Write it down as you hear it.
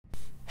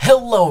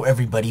Hello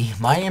everybody,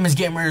 my name is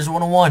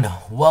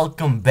Gamers101.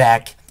 Welcome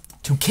back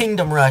to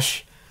Kingdom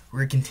Rush.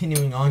 We're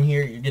continuing on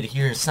here. You're gonna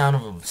hear a sound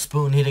of a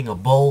spoon hitting a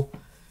bowl.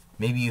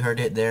 Maybe you heard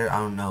it there, I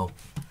don't know.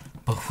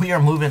 But we are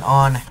moving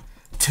on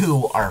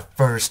to our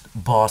first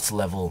boss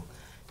level.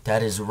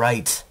 That is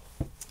right.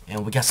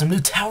 And we got some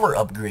new tower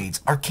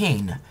upgrades.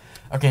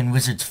 Arcane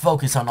wizards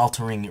focus on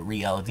altering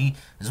reality,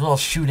 as well as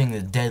shooting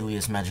the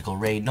deadliest magical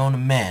ray known to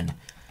man.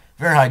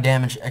 Very high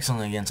damage,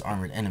 excellent against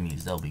armored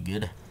enemies. That'll be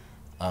good.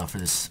 For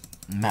this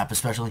map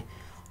especially.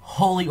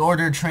 Holy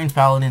Order trains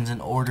paladins in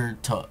order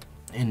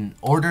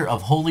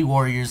of holy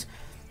warriors.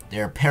 They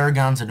are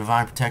paragons of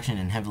divine protection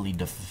and heavily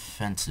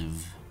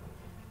defensive.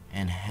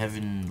 I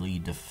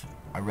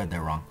read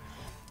that wrong.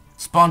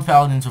 Spawn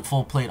paladins with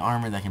full plate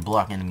armor that can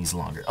block enemies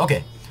longer.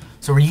 Okay,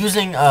 so we're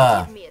using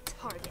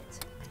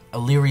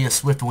Illyria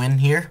Swift Wind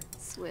here.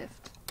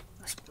 Swift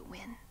like the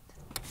wind.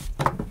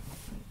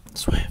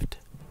 Swift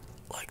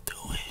like the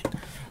wind.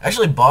 I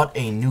actually bought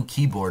a new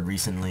keyboard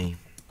recently.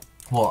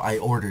 Well, I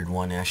ordered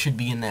one, and I should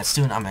be in that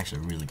soon. I'm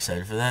actually really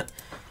excited for that.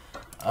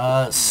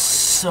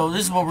 So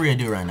this is what we're gonna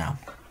do right now.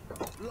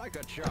 Like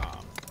a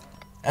charm.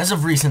 As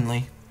of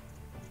recently,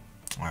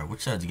 alright, which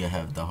side's gonna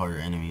have the harder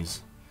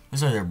enemies?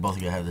 Looks like they're both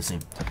gonna have the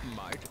same.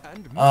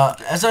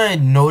 As I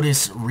had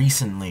noticed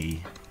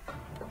recently,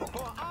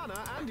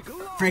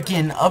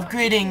 freaking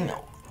upgrading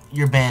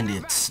your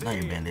bandits, not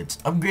your bandits,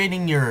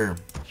 upgrading your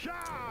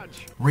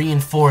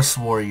reinforced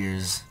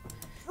warriors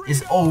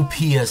is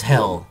OP as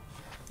hell.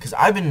 Cause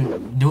I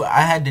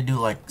had to do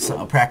like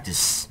a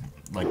practice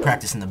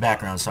in the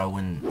background, so I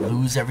wouldn't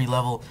lose every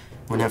level.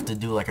 Wouldn't have to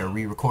do like a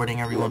re-recording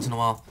every once in a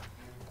while.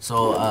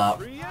 So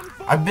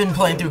I've been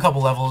playing through a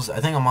couple levels. I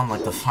think I'm on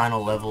like the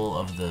final level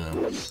of the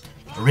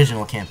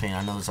original campaign.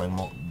 I know there's like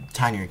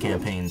tinier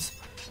campaigns,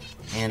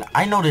 and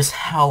I noticed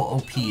how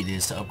OP it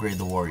is to upgrade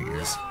the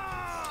warriors.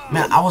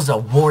 Man, I was a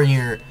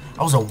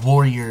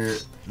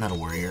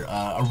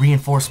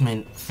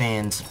reinforcement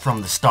fan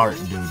from the start,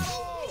 dude.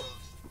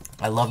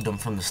 I loved them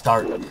from the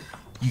start.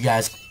 You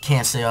guys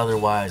can't say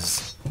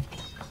otherwise.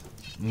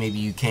 Maybe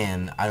you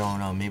can. I don't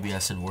know. Maybe I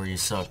said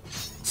warriors suck.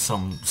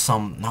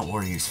 Not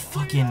warriors.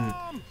 Fucking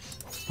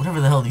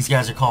whatever the hell these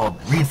guys are called.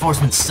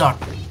 Reinforcements suck.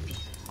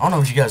 I don't know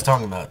what you guys are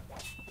talking about.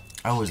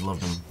 I always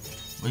loved them.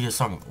 What are you guys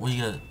talking? What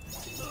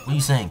are you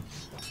saying?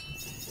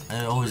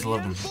 I always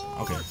loved them.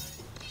 Okay.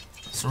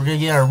 So we're gonna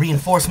get our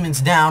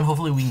reinforcements down.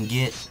 Hopefully we can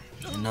get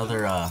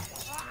another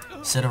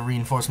set of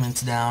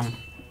reinforcements down.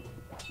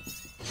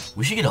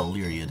 We should get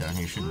Illyria down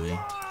here, shouldn't we?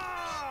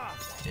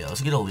 Yeah,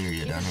 let's get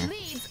Illyria down here.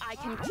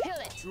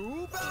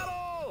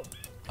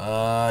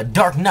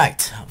 Dark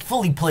Knight.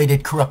 Fully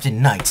plated, corrupted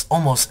knights.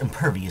 Almost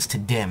impervious to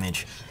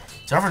damage.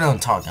 So after done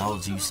talking, I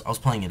was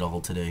playing it all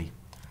today.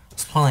 I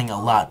was playing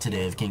a lot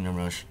today of Kingdom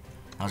Rush.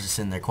 I was just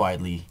sitting there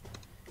quietly,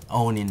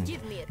 owning,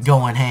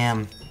 going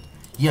ham.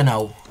 You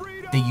know,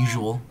 the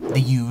usual. The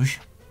huge.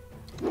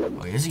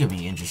 Okay, this is gonna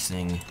be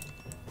interesting.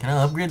 Can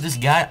I upgrade this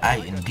guy? I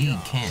indeed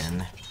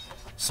can.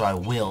 So I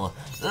will,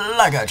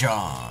 like a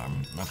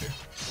charm. Okay.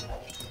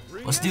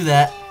 Let's do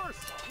that.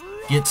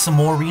 Get some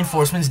more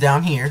reinforcements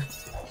down here.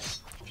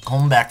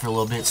 Hold them back for a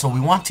little bit. So we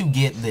want to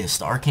get this,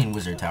 the Arcane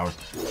Wizard Tower.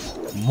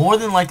 More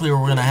than likely, we're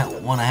going to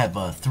want to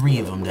have 3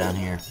 of them down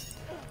here.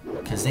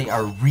 Because they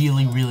are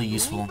really, really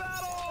useful.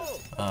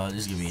 This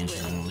is going to be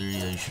interesting.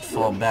 Illyria, you should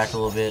fall back a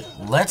little bit.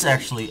 Let's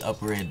actually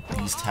upgrade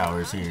these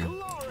towers here.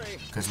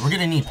 Because we're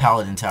going to need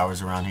paladin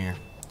towers around here.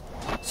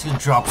 Just going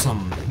to drop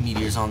some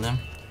meteors on them.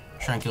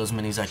 Try and kill as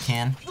many as I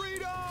can.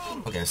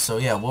 Okay, so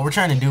yeah, what we're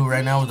trying to do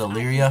right now with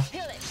Illyria,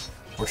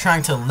 we're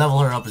trying to level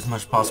her up as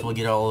much as possible,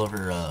 get all of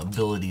her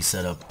abilities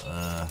set up.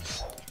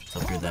 Let's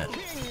upgrade that.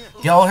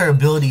 Get all her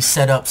abilities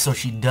set up so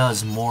she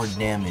does more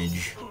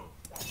damage.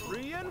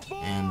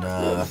 And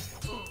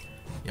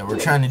yeah, we're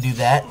trying to do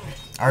that.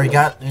 I already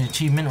got an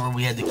achievement where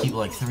we had to keep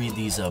like 3 of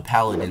these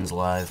paladins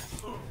alive.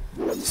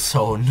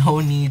 So no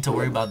need to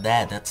worry about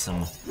that. That's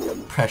some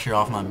pressure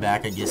off my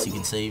back, I guess you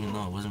can say, even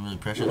though it wasn't really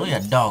pressure. Look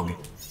at that dog.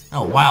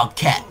 Oh,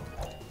 wildcat.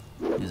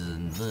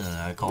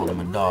 I called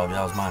him a dog.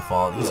 That was my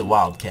fault. He's a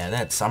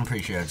wildcat. I'm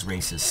pretty sure that's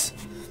racist.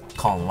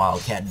 Calling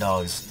wildcat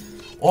dogs.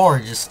 Or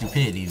just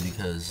stupidity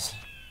because,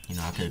 you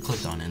know, I could have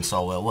clicked on it and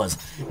saw what it was.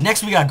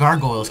 Next, we got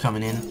gargoyles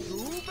coming in.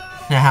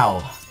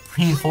 Now,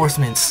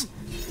 reinforcements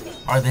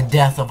are the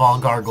death of all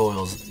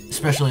gargoyles,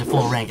 especially at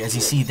full rank. As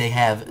you see, they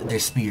have their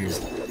spears.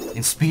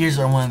 And spears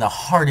are one of the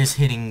hardest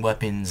hitting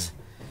weapons.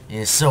 And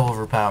it's so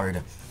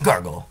overpowered.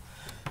 Gargoyle.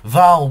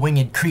 Vile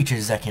winged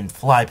creatures that can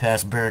fly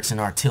past barracks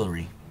and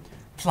artillery.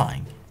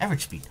 Flying.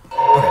 Average speed. Okay.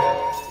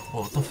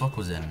 Whoa, what the fuck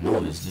was that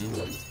noise, dude?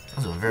 That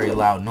was a very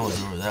loud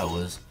noise, whatever that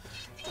was.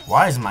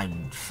 Why is my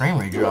frame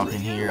rate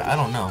dropping here? I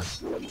don't know.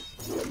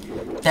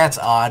 That's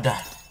odd.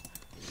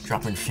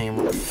 Dropping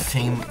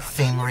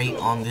frame rate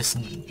on this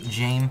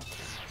game.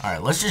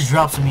 Alright, let's just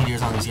drop some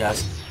meteors on these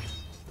guys.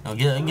 Now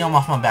get them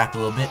off my back a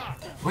little bit.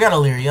 We got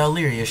Illyria.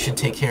 Illyria should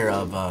take care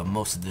of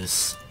most of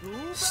this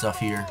stuff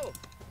here.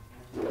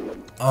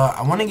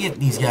 I want to get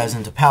these guys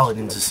into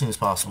paladins as soon as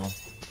possible.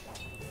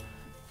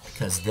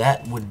 because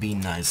that would be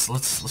nice.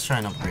 Let's try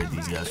and upgrade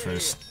these guys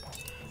first.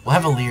 We'll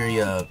have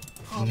Illyria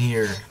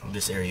near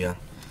this area.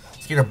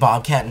 Let's get our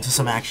Bobcat into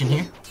some action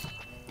here.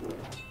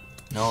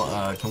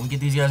 No, can we get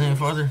these guys any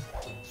farther?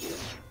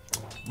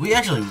 We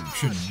actually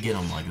should get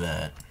them like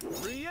that.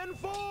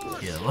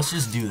 Yeah, let's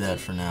just do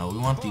that for now. We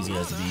want these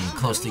guys to be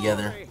close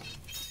together.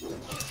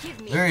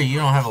 Larry, you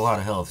don't have a lot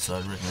of health, so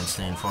I'd recommend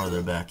staying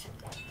farther back.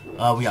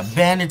 We got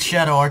Bandit,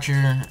 Shadow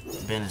Archer,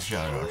 Bandit,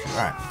 Shadow Archer.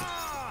 Alright.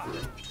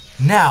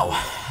 Now,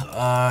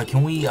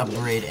 can we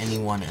upgrade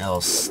anyone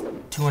else?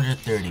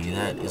 230,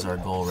 that is our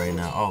goal right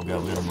now. Oh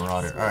god, we got a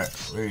Marauder.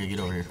 Alright, Larry,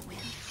 get over here.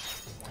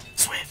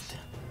 Swift.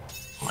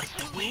 Like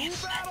the wind.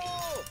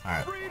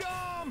 Alright.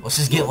 Let's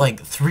just get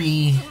like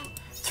three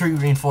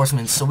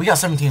reinforcements. So we got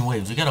 17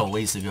 waves. We got a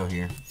ways to go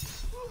here.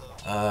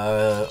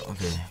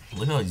 Okay.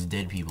 Look at all these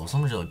dead people.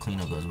 Someone should like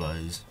clean up those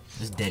bodies.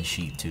 This dead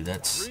sheep too.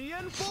 That's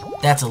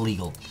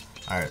illegal.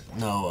 Alright,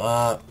 no,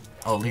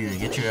 oh Lyria,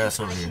 get your ass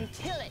over here.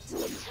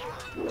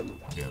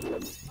 Okay.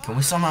 Can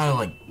we somehow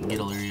like get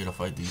Illyria to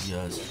fight these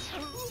guys?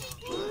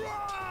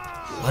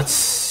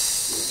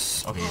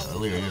 Let's okay,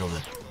 Illyria, get over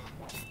there.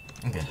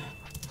 Okay.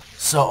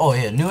 So oh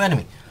yeah, new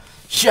enemy.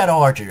 Shadow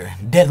Archer,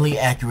 deadly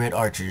accurate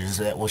archers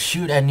that will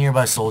shoot at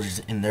nearby soldiers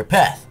in their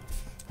path.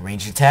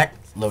 Ranged attack,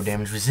 low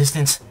damage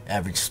resistance,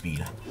 average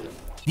speed.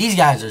 These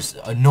guys are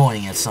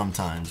annoying at some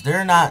times.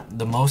 They're not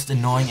the most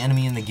annoying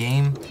enemy in the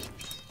game.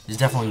 There's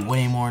definitely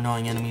way more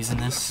annoying enemies in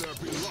this.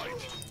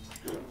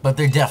 But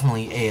they're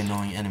definitely a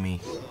annoying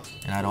enemy,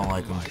 and I don't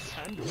like them.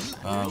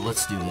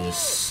 Let's do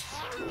this.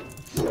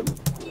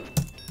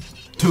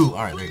 2.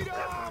 Alright, there you go.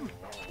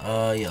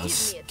 Yeah,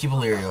 let's keep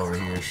Illyria over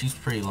here. She's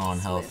pretty low on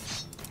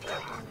health.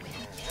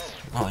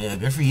 Oh yeah,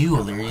 good for you,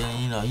 Illyria.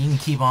 You know, you can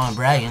keep on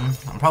bragging.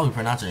 I'm probably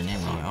pronouncing her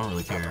name wrong. I don't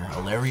really care.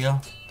 Illyria?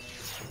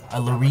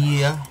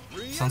 Illyria?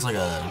 Sounds like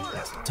a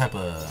type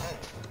of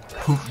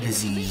poop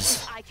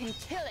disease.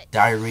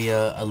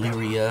 Diarrhea,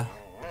 Illyria.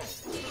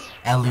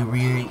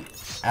 Illyria.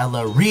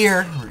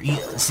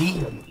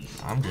 See?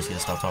 I'm just gonna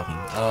stop talking.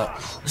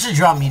 Let's just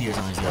drop meteors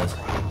on these guys.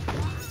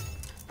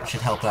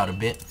 Should help out a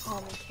bit.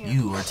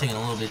 You are taking a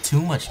little bit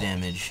too much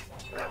damage.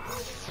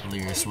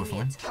 Illyria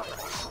Swiftwind.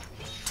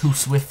 Too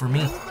swift for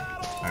me.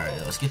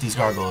 Alright, let's get these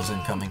gargoyles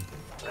incoming.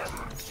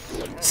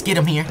 Let's get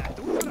him here.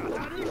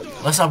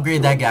 Let's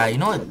upgrade that guy. You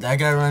know what that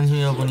guy reminds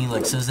me of when he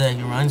like says that?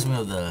 He reminds me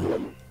of that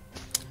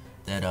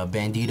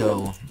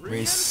Bandito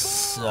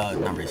race,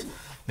 not race.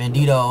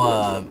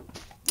 Bandito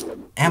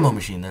ammo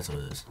machine, that's what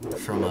it is.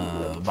 From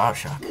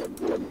Bioshock.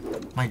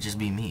 Might just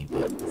be me,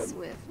 but it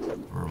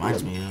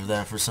reminds me of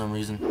that for some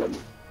reason.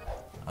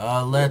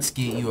 Let's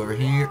get you over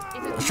here.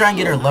 Let's try and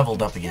get her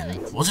leveled up again.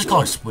 We'll just call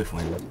her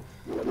Swiftwind.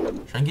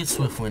 Try and get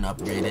Swiftwind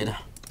upgraded.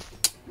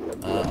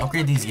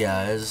 Upgrade these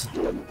guys.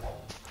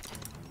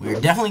 We're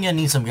definitely gonna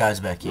need some guys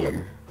back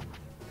here,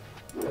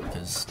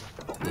 because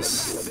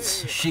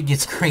this shit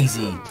gets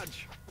crazy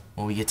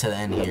when we get to the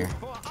end here.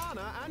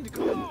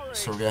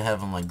 So we're gonna have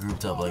them like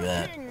grouped up like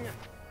that.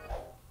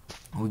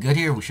 Are we good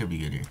here? We should be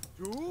good here.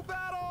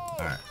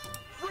 Alright.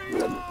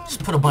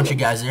 Just put a bunch of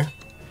guys there.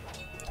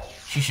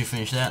 She should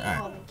finish that.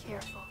 Alright.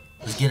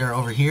 Let's get her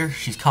over here.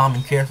 She's calm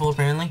and careful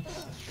apparently.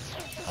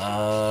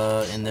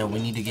 And then we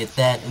need to get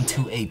that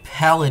into a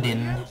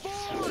paladin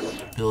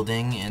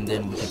building, and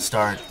then we can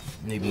start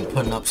maybe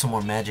putting up some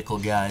more magical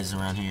guys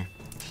around here.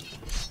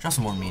 Drop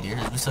some more meteors.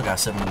 We still got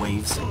 7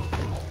 waves.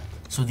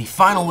 So the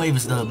final wave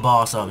is the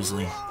boss,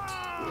 obviously.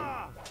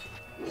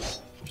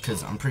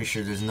 Because I'm pretty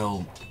sure there's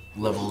no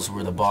levels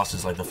where the boss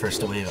is like the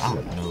first wave. I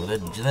don't know.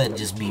 That'd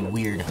just be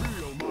weird.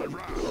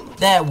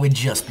 That would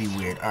just be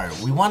weird. Alright,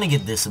 we want to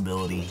get this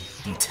ability.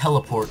 The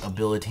teleport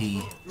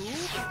ability.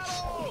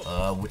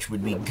 Which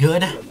would be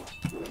good.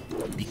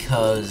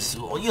 Because,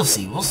 well, you'll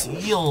see. We'll see.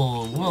 Yeah, a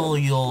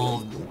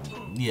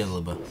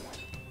little bit.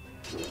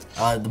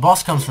 The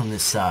boss comes from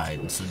this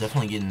side, so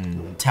definitely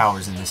getting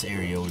towers in this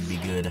area would be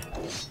good.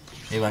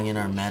 Maybe I can get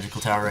our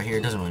magical tower right here.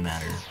 It doesn't really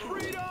matter.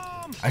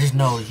 I just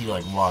know he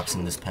like walks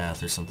in this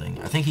path or something.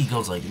 I think he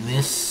goes like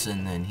this,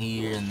 and then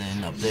here, and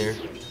then up there.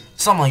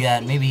 Something like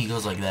that. Maybe he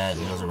goes like that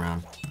and goes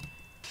around.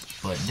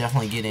 But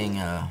definitely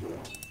getting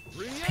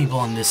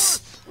people in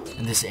this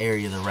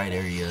area, the right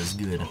area, is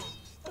good.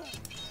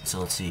 So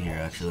let's see here,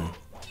 actually.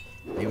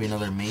 Maybe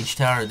another mage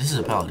tower. This is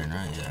a paladin,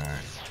 right? Yeah,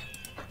 alright.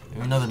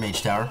 Maybe another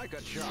mage tower.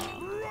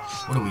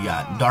 What do we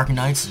got? Dark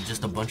Knights,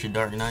 just a bunch of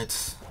Dark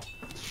Knights.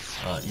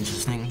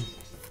 Interesting.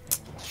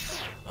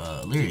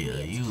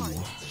 Lyria, you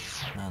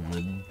not in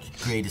the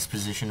greatest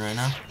position right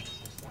now.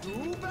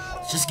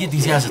 Let's just get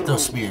these guys to throw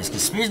spears,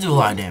 because spears do a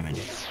lot of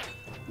damage.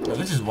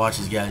 Let's just watch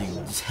this guy,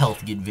 his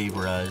health get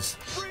vaporized.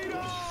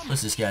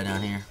 What's this guy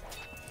down here?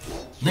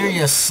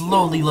 Lyria is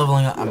slowly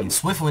leveling up. I mean,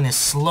 Swiftwind is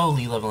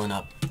slowly leveling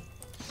up,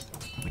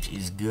 which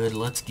is good.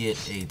 Let's get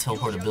a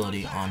teleport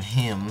ability on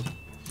him.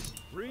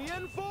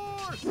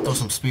 Throw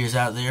some spears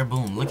out there.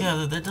 Boom. Look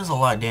at it. That does a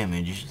lot of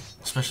damage,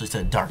 especially to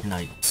a Dark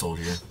Knight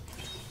soldier.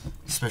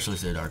 Especially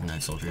to a Dark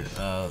Knight soldier.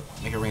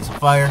 Make it rain some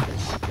fire.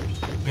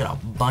 We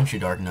got a bunch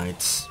of Dark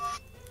Knights.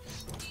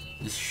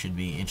 This should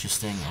be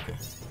interesting. Okay.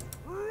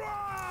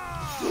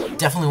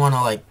 Definitely want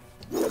to like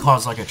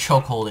cause like a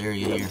chokehold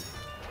area here.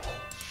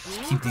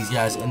 Keep these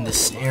guys in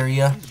this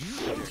area.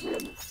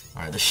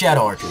 Alright, the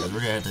Shadow Archers. We're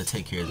gonna have to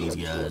take care of these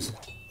guys.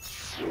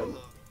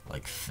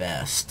 Like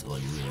fast.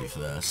 Like really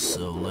fast.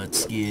 So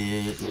let's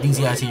get these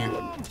guys here.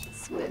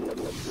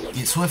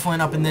 Get Swiftwind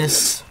up in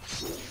this.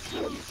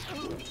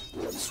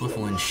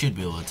 Swiftwind should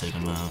be able to take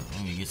him out.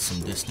 Maybe get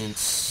some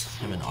distance.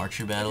 Have an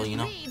archer battle, you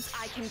know? If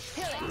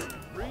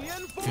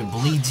it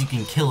bleeds, you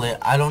can kill it.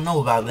 I don't know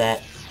about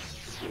that.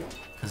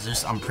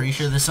 Because I'm pretty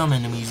sure there's some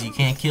enemies you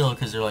can't kill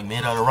because they're like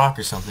made out of rock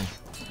or something.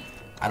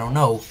 I don't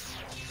know.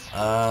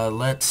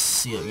 Let's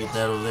see. Get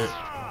that over there.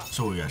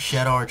 So we got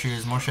Shadow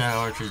Archers, more Shadow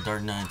Archers,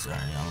 Dark Knights.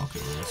 Alright, yeah, I'm okay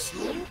with this.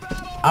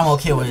 I'm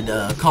okay with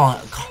I'm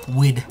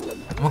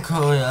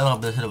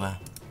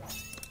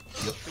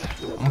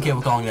okay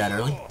with calling that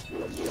early.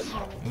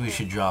 Maybe we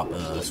should drop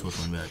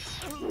Swiftwind back.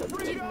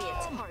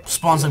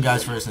 Spawn some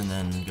guys first and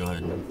then go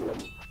ahead.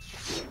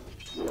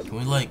 Can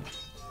we like...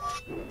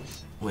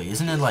 Wait,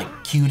 isn't it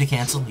like Q to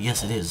cancel?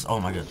 Yes, it is. Oh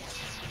my god.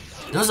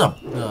 There was a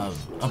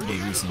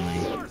update recently.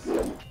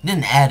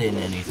 Didn't add in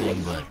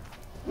anything, but...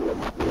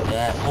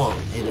 well,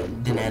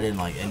 it didn't add in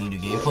like any new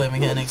gameplay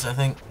mechanics, I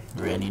think.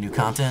 Or any new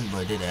content,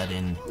 but it did add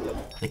in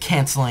the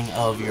canceling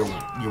of your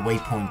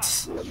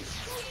waypoints.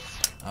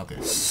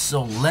 Okay,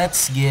 so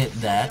let's get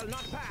that.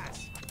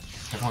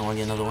 Definitely want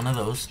to get another one of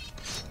those.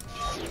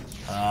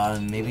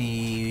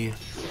 Maybe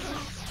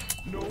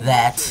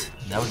that.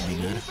 That would be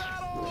good.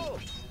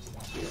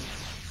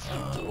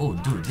 Oh,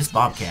 dude, this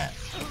Bobcat.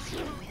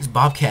 This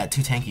Bobcat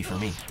too tanky for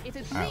me.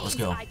 Alright, let's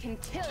go.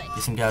 Get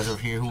some guys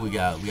over here. Who we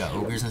got? We got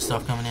ogres and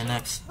stuff coming in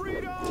next.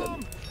 Okay.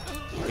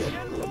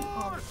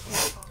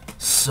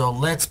 So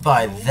let's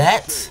buy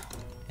that.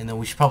 And then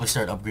we should probably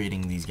start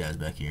upgrading these guys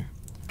back here.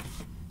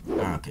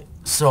 Okay.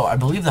 So I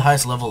believe the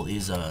highest level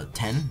is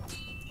 10.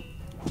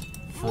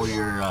 For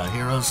your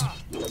heroes,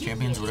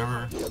 champions,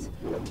 whatever.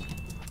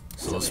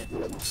 So let's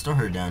start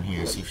her down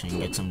here, see if she can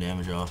get some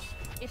damage off.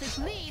 If it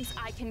bleeds,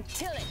 I can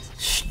kill it.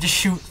 Just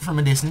shoot from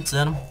a distance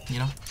at him, you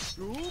know.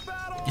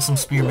 Get some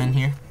spearmen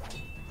here.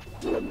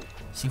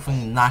 See if we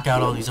can knock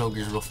out all these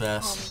ogres real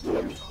fast.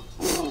 Then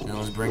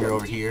let's bring her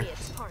over here.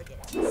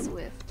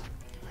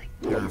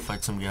 Get her to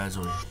fight some guys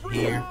over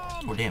here.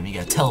 Oh damn, you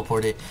got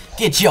teleported.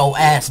 Get your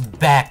ass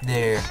back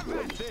there.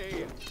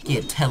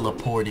 Get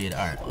teleported.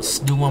 Alright, let's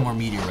do one more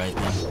meteorite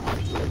then.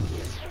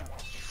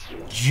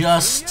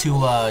 Just to,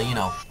 you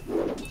know,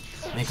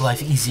 make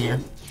life easier.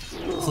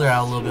 Clear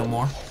out a little bit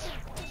more.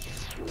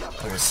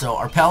 Okay, so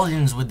our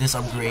paladins with this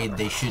upgrade,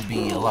 they should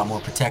be a lot more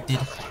protected.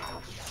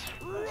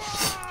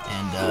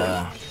 And,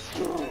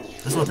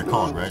 that's what they're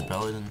called, right?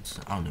 Paladins?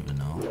 I don't even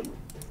know.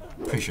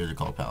 Pretty sure they're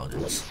called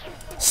paladins.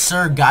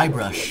 Sir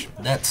Guybrush.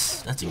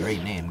 That's a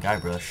great name,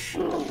 Guybrush.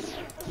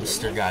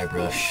 Mr.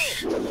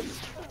 Guybrush.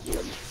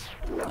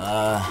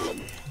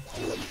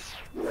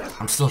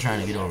 I'm still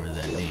trying to get over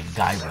that name,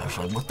 Guybrush.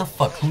 Like, what the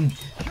fuck? Who?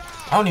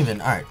 I don't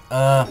even. Alright,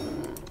 I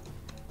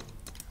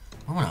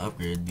want to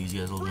upgrade these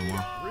guys a little bit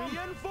more.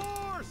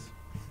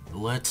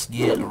 Let's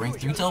get a rank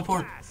 3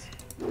 teleport.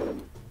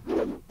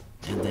 And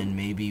then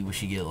maybe we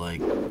should get,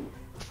 like,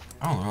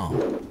 I don't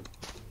know.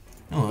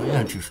 No,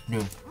 yeah, just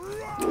no.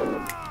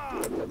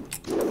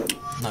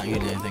 Not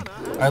using anything.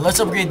 Alright, let's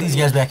upgrade these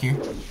guys back here.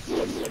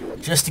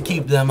 Just to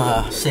keep them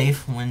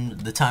safe when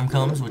the time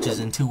comes, which is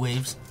in 2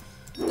 waves.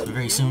 So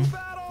very soon.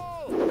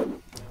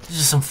 There's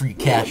just some free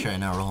cash right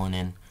now rolling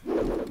in.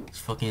 It's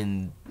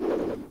fucking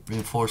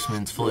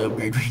reinforcements, fully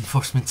upgrade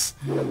reinforcements.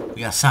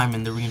 We got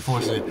Simon the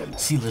Reinforcer,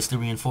 Silas the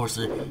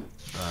Reinforcer,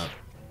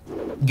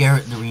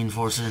 Garrett the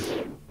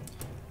Reinforcer,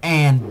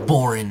 and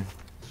Borin.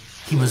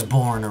 He was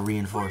born a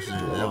Reinforcer.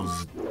 That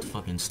was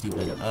fucking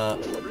stupid.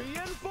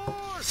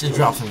 Let's just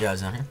drop some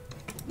guys down here.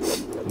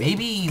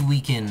 Maybe we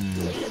can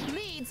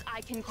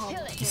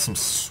get some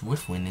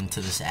Swiftwind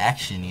into this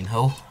action, you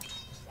know?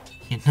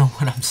 You know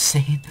what I'm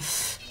saying?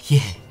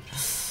 Yeah.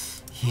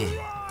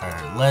 Yeah.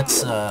 Alright,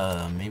 let's,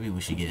 maybe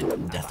we should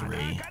get Death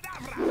Ray.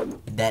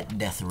 That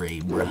Death Ray,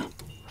 bruh.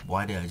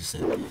 Why did I just say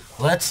that?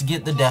 Let's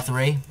get the Death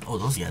Ray. Oh,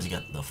 those guys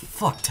got the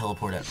fuck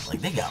teleport out.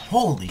 Like, they got,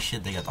 holy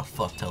shit, they got the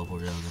fuck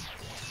teleport out of them.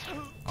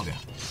 Okay.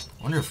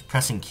 I wonder if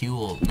pressing Q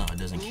will, no, it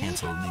doesn't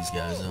cancel these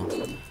guys,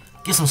 though.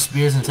 Get some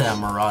spears into that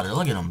Marauder.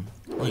 Look at him.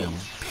 Look at him.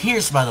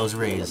 Pierced by those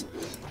rays.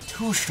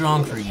 Too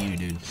strong for you,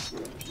 dude.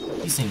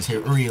 These things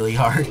hit really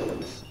hard.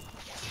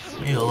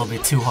 Maybe a little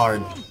bit too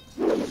hard.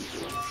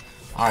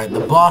 Alright,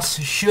 the boss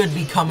should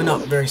be coming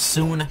up very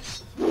soon.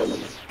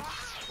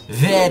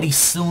 Very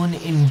soon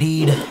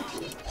indeed.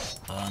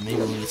 Maybe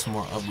we'll get some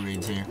more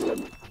upgrades here.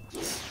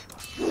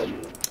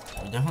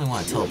 We definitely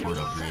want a teleport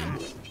upgrade.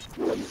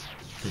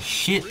 The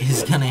shit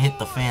is gonna hit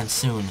the fan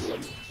soon.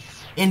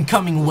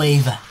 Incoming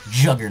wave,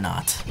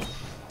 Juggernaut.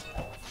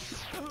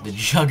 The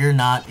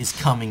Juggernaut is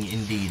coming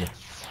indeed.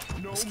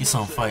 Let's get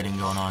some fighting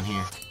going on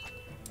here.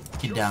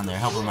 Get down there,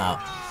 help him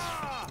out.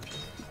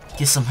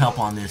 Get some help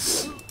on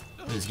this.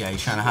 This guy,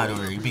 he's trying to hide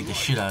over here. You beat the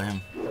shit out of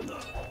him.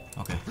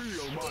 Okay.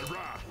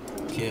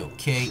 Okay,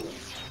 okay.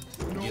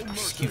 Yep,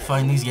 just keep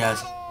fighting these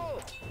guys.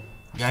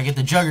 We gotta get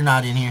the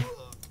Juggernaut in here.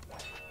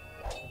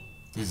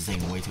 This is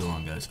taking way too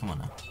long, guys. Come on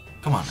now.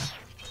 Come on now.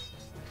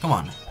 Come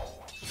on now.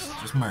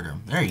 Just murder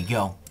him. There you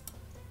go.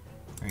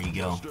 There you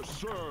go.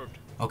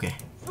 Okay.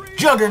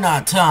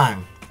 Juggernaut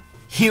time!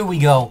 Here we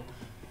go.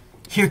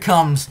 Here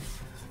comes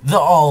the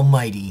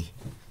almighty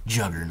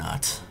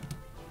Juggernaut.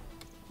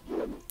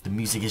 The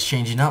music is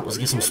changing up. Let's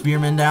get some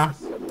spearmen down.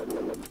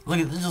 Look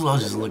at this. I'll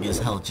just look at his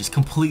health just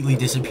completely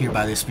disappear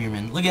by the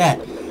spearmen. Look at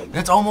that.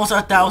 That's almost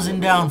 1,000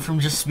 down from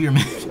just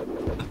spearmen.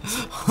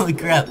 Holy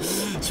crap.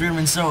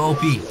 Spearmen's so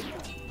OP.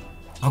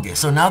 Okay,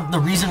 so now the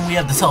reason we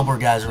have the teleport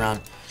guys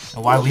around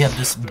and why we have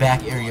this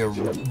back area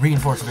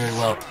reinforced very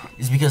well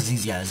is because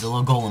these guys, the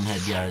little golem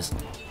head guys.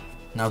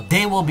 Now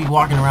they will be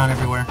walking around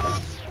everywhere,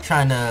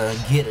 trying to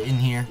get in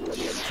here,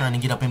 trying to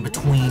get up in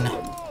between,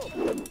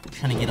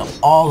 trying to get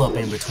all up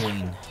in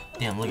between.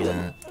 Damn, look at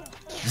that.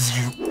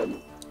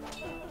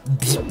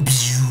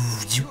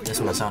 That's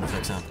my sound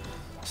effect sound.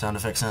 Sound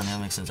effect sound, that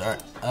makes sense.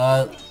 Alright,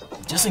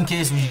 just in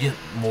case we get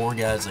more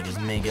guys, like as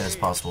many guys as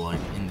possible, like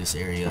in this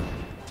area.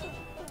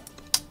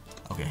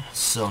 Okay,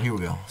 so here we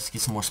go. Let's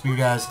get some more spear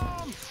guys.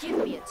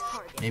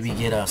 Maybe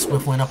get a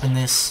Swiftwind up in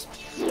this.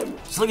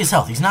 Just look at his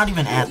health. He's not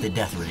even at the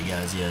death rate,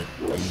 guys, yet.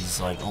 He's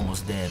like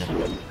almost dead.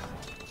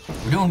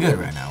 We're doing good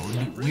right now.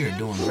 We are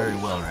doing very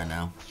well right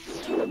now.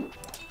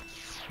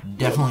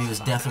 Definitely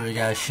this death rate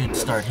guy should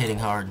start hitting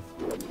hard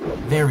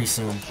very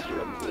soon.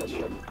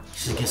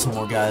 Just get some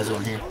more guys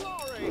over here.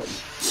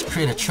 Just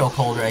create a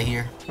chokehold right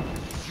here.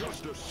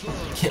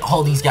 Hit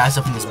all these guys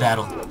up in this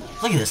battle.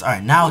 Look at this.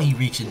 Alright, now he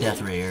reached the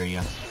death ray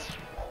area.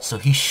 So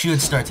he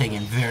should start taking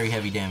very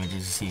heavy damage, as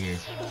you see here.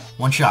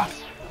 One shot.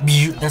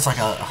 That's like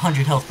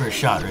 100 health per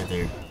shot right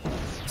there.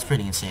 It's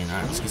pretty insane.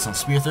 Alright, let's get some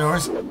spear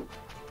throwers.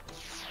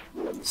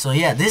 So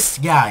yeah, this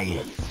guy.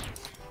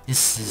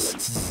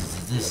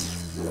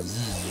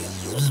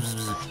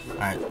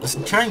 Alright, let's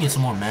try and get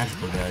some more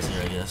magical guys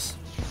here, I guess.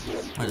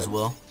 Might as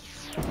well.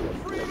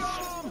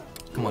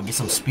 Come on, get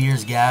some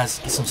spears, guys.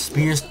 Get some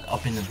spears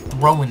up in and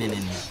throwing it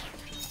in.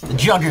 The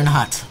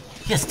Juggernaut.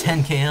 He has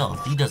 10k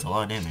health. He does a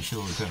lot of damage.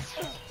 Holy crap.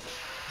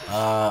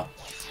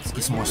 Let's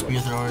get some more spear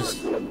throwers.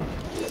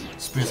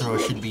 Spear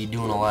throwers should be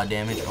doing a lot of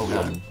damage. Oh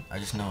god, I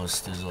just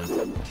noticed there's like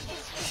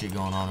shit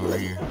going on over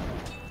here.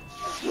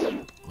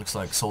 Looks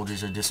like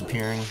soldiers are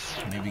disappearing.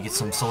 Maybe get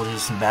some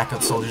soldiers, some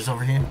backup soldiers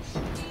over here.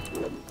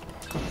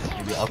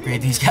 Maybe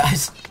upgrade these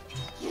guys.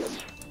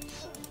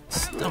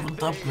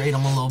 Upgrade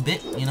them a little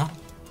bit, you know.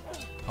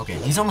 Okay,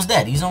 he's almost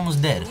dead. He's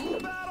almost dead.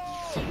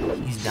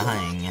 He's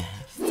dying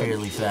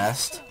fairly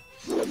fast.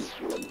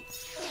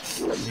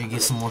 Maybe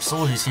get some more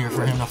soldiers here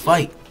for him to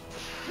fight.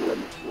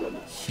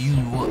 You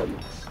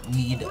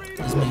need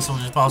as many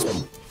soldiers as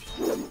possible.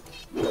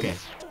 Okay.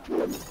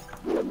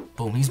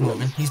 Boom, he's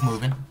moving. He's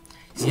moving.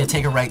 He's gonna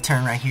take a right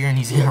turn right here, and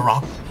he's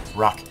gonna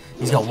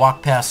He's gonna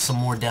walk past some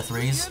more death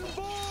rays,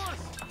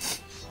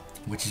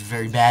 which is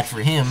very bad for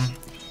him.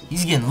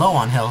 He's getting low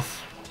on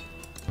health.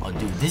 Oh,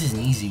 dude, this is an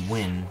easy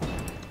win.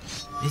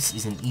 This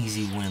is an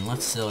easy win.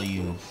 Let's sell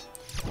you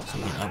so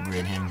we can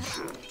upgrade him.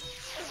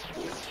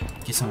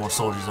 Get some more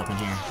soldiers up in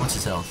here. What's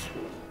his health?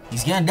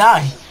 He's gonna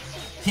die.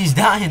 He's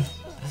dying.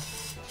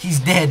 He's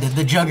dead.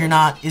 The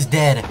Juggernaut is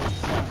dead.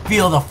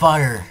 Feel the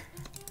fire.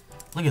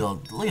 Look at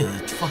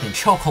the fucking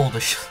chokehold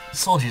of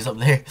soldiers up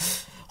there,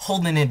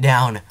 holding it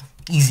down.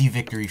 Easy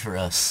victory for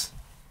us.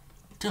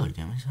 Artillery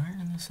damage higher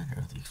in the center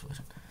of the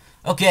explosion.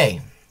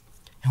 Okay,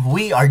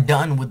 we are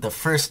done with the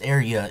first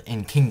area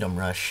in Kingdom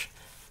Rush.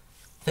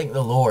 Thank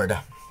the Lord.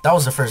 That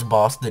was the first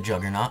boss, the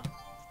Juggernaut.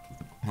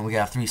 And we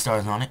got 3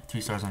 stars on it. 3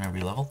 stars on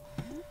every level.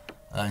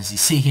 As you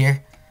see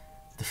here,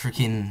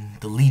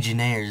 the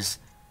Legionnaires,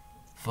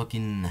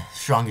 fucking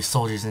strongest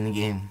soldiers in the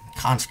game.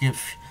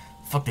 Conscripts,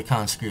 fuck the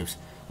conscripts.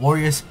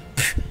 Warriors,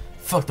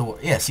 fuck the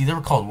yeah. See, they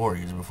were called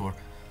warriors before,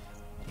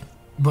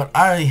 but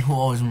I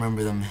will always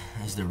remember them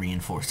as the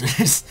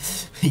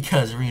reinforcers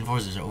because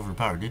reinforcers are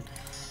overpowered, dude.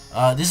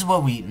 This is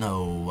what we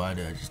why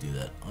did I just do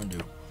that? Undo.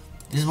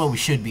 This is what we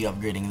should be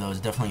upgrading, though,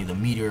 is definitely the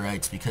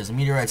meteorites, because the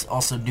meteorites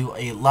also do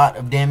a lot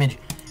of damage,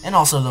 and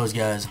also those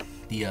guys,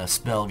 the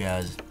spell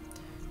guys.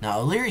 Now,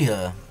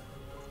 Illyria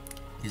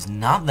is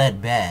not that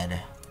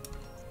bad,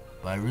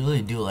 but I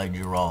really do like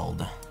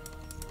Gerald.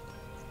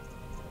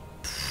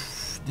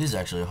 This is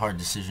actually a hard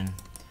decision.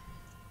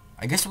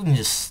 I guess we can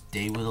just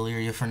stay with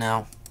Illyria for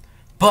now.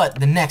 But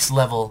the next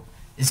level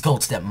is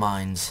Gold Step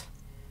Mines,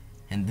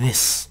 and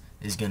this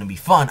is going to be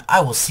fun.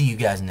 I will see you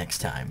guys next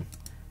time.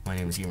 My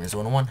name is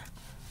JUGGERNAUT101.